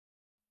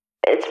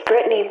It's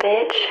Britney,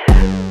 bitch.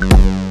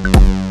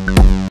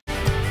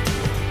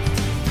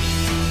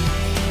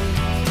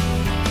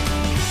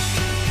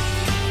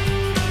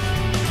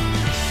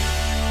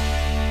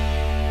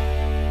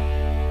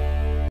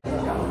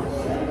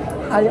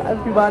 Hi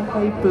everyone,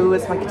 hey boo,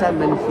 it's Ebony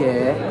Denman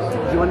here.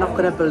 You are not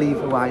going to believe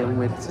who I am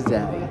with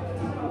today.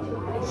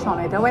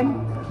 Shoned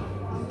Owen,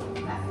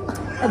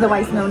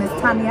 otherwise known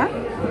as Tanya.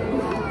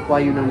 Why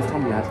are you known as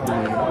Tanya?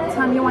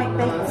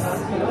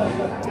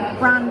 TANYAWHITEBITS,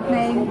 brand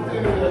name.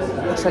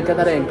 Actually, get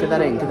that in.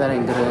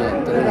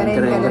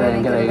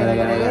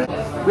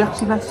 We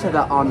actually met each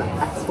other on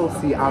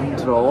S4C and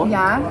Draw.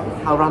 Yeah.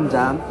 How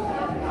random.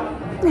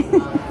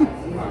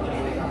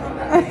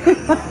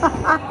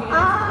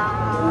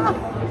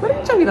 We're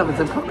enjoying having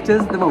some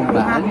cocktails at the moment.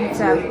 We have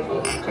to.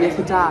 You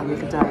could die.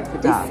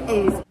 This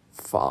is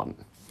fun.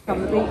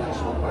 from the beach.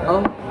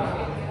 Oh.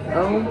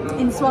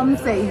 In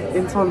Swansea.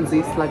 In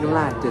Swansea, slug and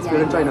lettuce.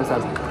 We're enjoying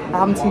ourselves. I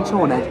haven't seen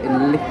Shoned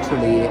in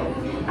literally...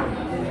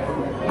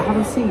 I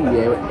haven't seen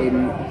you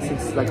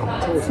since like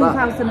October.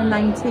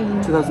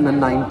 2019.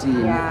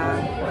 2019.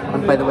 Yeah.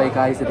 And by the way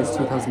guys, it is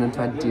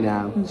 2020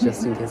 now,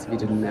 just in case if you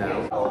didn't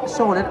know.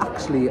 Shoned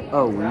actually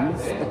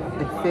owns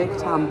a fake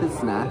tan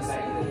business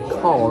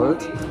called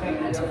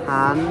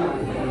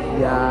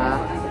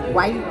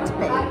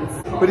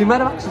TANYAWHITEBITS. But you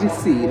might have actually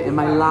seen in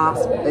my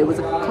last, it was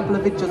a couple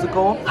of videos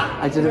ago,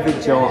 I did a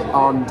video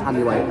on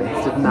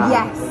TANYAWHITEBITS, didn't I?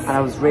 Yes. And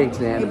I was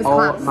rating it, was oh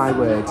class. my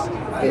word,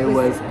 it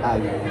was a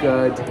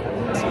good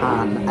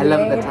tan. I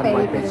love the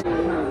TANYAWHITEBITS.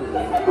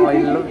 Oh, I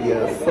love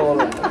you so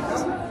much.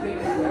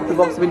 We've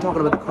also been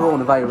talking about the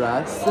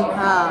coronavirus.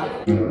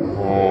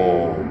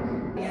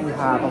 We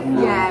have.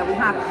 Yeah, we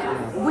have.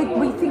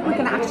 We think we're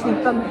going to actually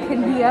bunk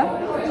in here,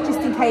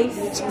 just in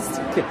case.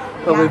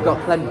 But yeah. we've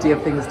got plenty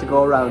of things to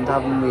go around,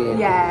 haven't we?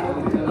 Yeah.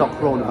 Not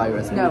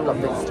coronavirus, but no.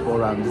 We've got this to go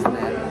around, isn't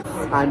it?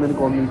 I'm going to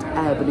go and meet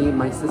Ebony,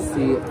 my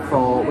sissy,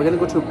 we're going to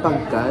go to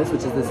Bunkers,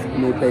 which is this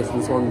new place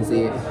in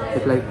Swansea. They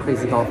play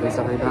crazy golf and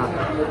stuff like that.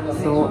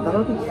 So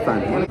that'll be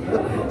fun.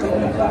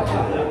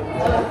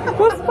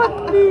 What's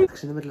happening?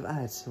 Actually in the middle of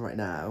editing right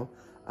now,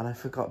 and I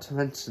forgot to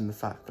mention the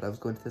fact that I was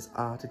going to this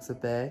art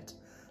exhibit.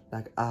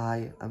 Like,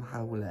 I am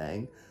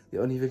howling. The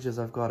only videos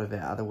I've got of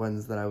it are the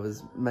ones that I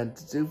was meant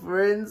to do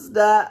for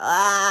Insta.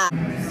 Ah!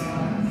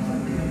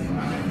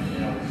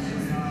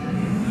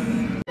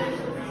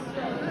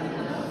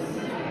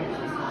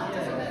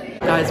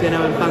 Guys, we are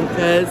now in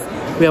Bunkers.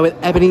 We are with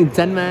Ebony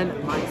Denman,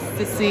 my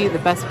sissy, the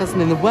best person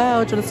in the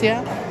world. Do you want to see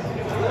her?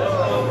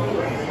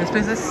 This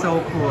place is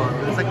so cool.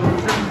 There's like loads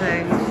of different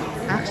things.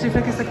 I actually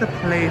think it's like the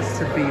place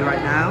to be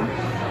right now.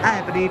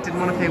 Ebony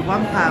didn't want to pay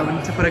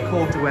 £1 to put her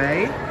coat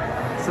away,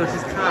 so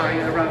she's carrying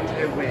it around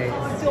her waist.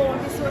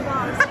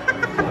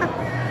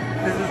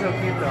 This is so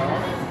cute though.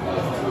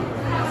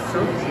 So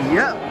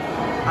cute.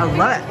 I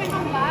love it.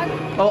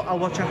 Oh, I'll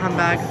watch your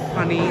handbag,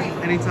 honey,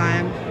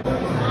 anytime.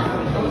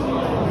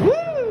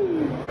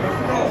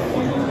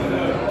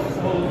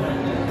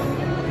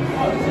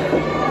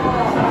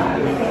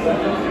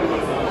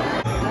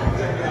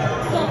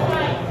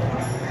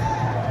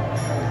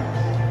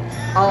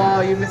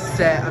 Oh, you missed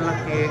it.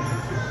 Unlucky.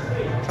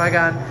 Try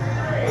again.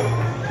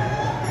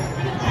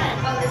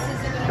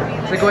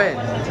 Did it go in?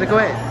 Did it go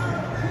in?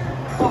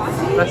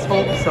 Let's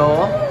hope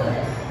so.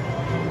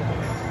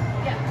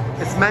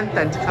 It's meant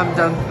then to come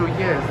down through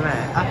here, isn't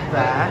it? Up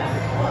there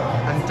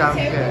and down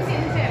here.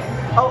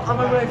 Oh, I'm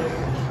a ring.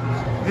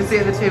 You can see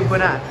it in the tube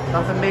going up.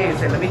 That's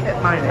amazing. Let me hit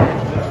mine in.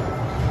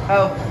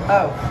 Oh.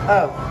 Oh,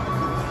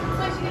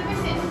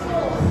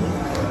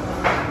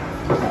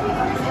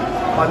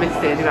 I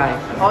missed it anyway.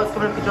 Oh, it's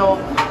coming up the door.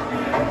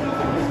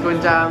 It's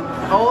going down.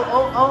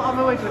 Oh, I'm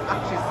away to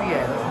actually see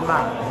it. That's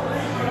mad.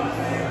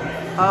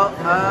 Oh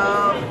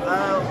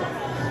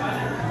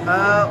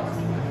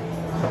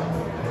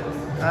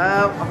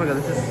my god,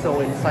 this is so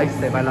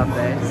incisive. I love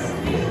this.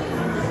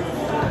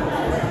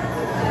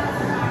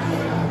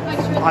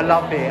 I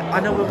love it. I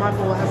know, but my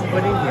ball hasn't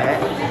went in yet.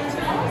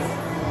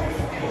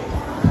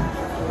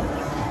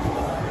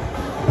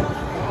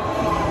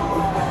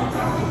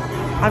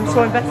 I'm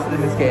so invested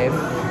in this game.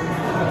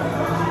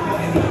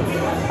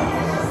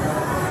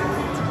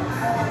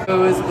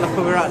 Look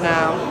where we're at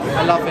now.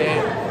 I love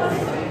it.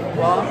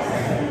 What?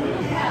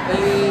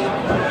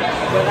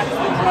 We're next to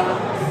the drum.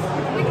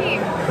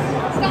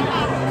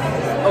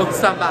 Oh,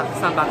 stand back,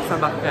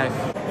 okay.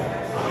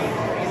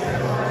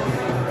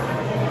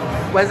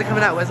 Where's it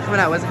coming out?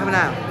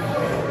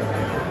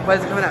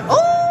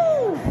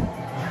 Oh!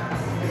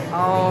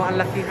 Oh,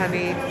 unlucky,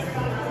 honey.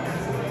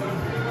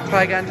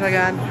 Try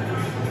again.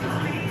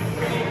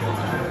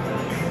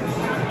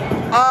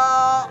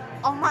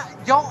 Oh my,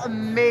 you're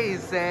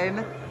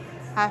amazing.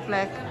 Half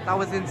flick, that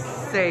was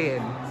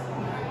insane.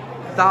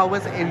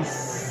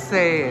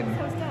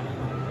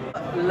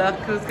 Look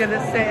who's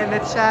gonna sit in the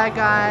chair,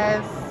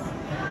 guys.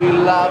 We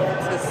love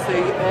to see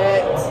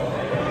it.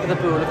 Look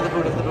at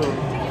the boo.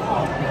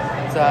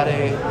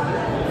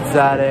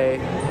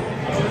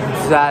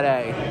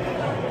 Zaddy.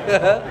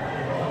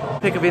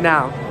 Pick of you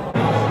now.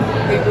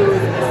 Hey boo,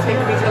 it's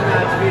taken me till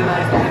now to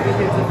realise that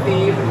everything's a the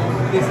theme.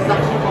 This is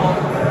actually called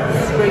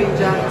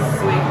Stranger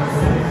Swings.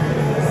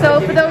 So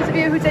for those of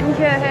you who didn't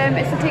hear him,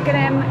 it's taken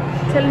him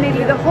till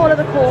nearly the whole of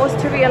the course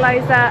to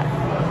realise that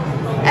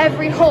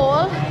every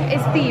hole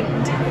is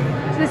themed.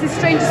 So this is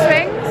Stranger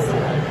Swings.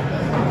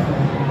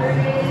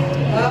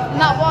 And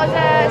that was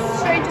a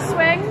Stranger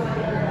Swing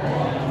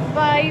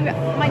by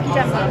Mikey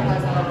Denman.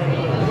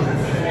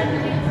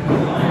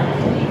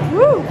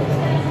 Woo!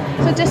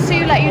 So just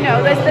to let you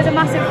know, there's a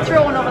massive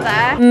throne over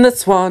there. And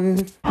this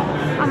one.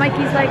 And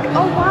Mikey's like,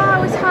 oh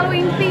wow, it's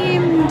Halloween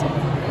themed.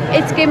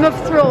 It's Game of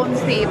Thrones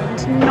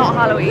themed, not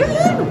Halloween.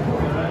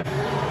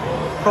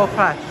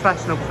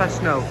 Professional.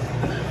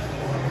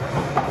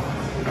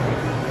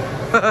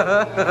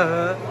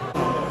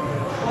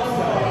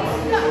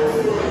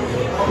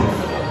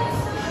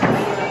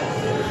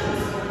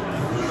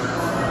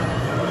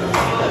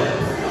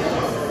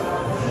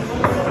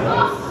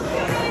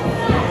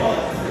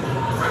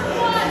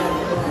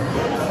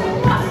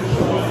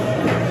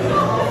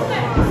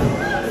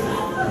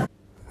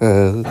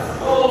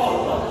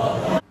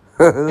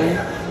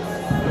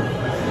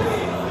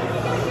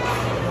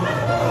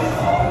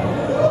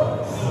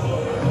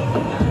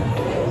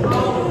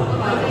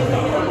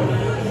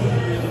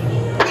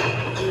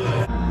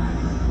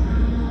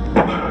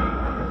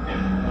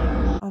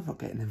 I'm not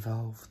getting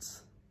involved.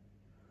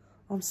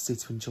 I'm just here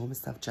to enjoy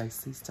myself,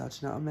 JC style, do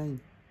you know what I mean?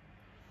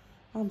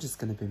 I'm just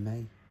gonna be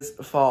me.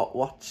 Thanks for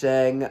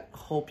watching.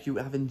 Hope you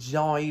have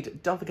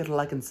enjoyed. Don't forget to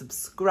like and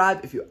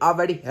subscribe if you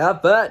already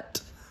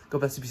haven't. God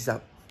bless you, peace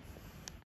out.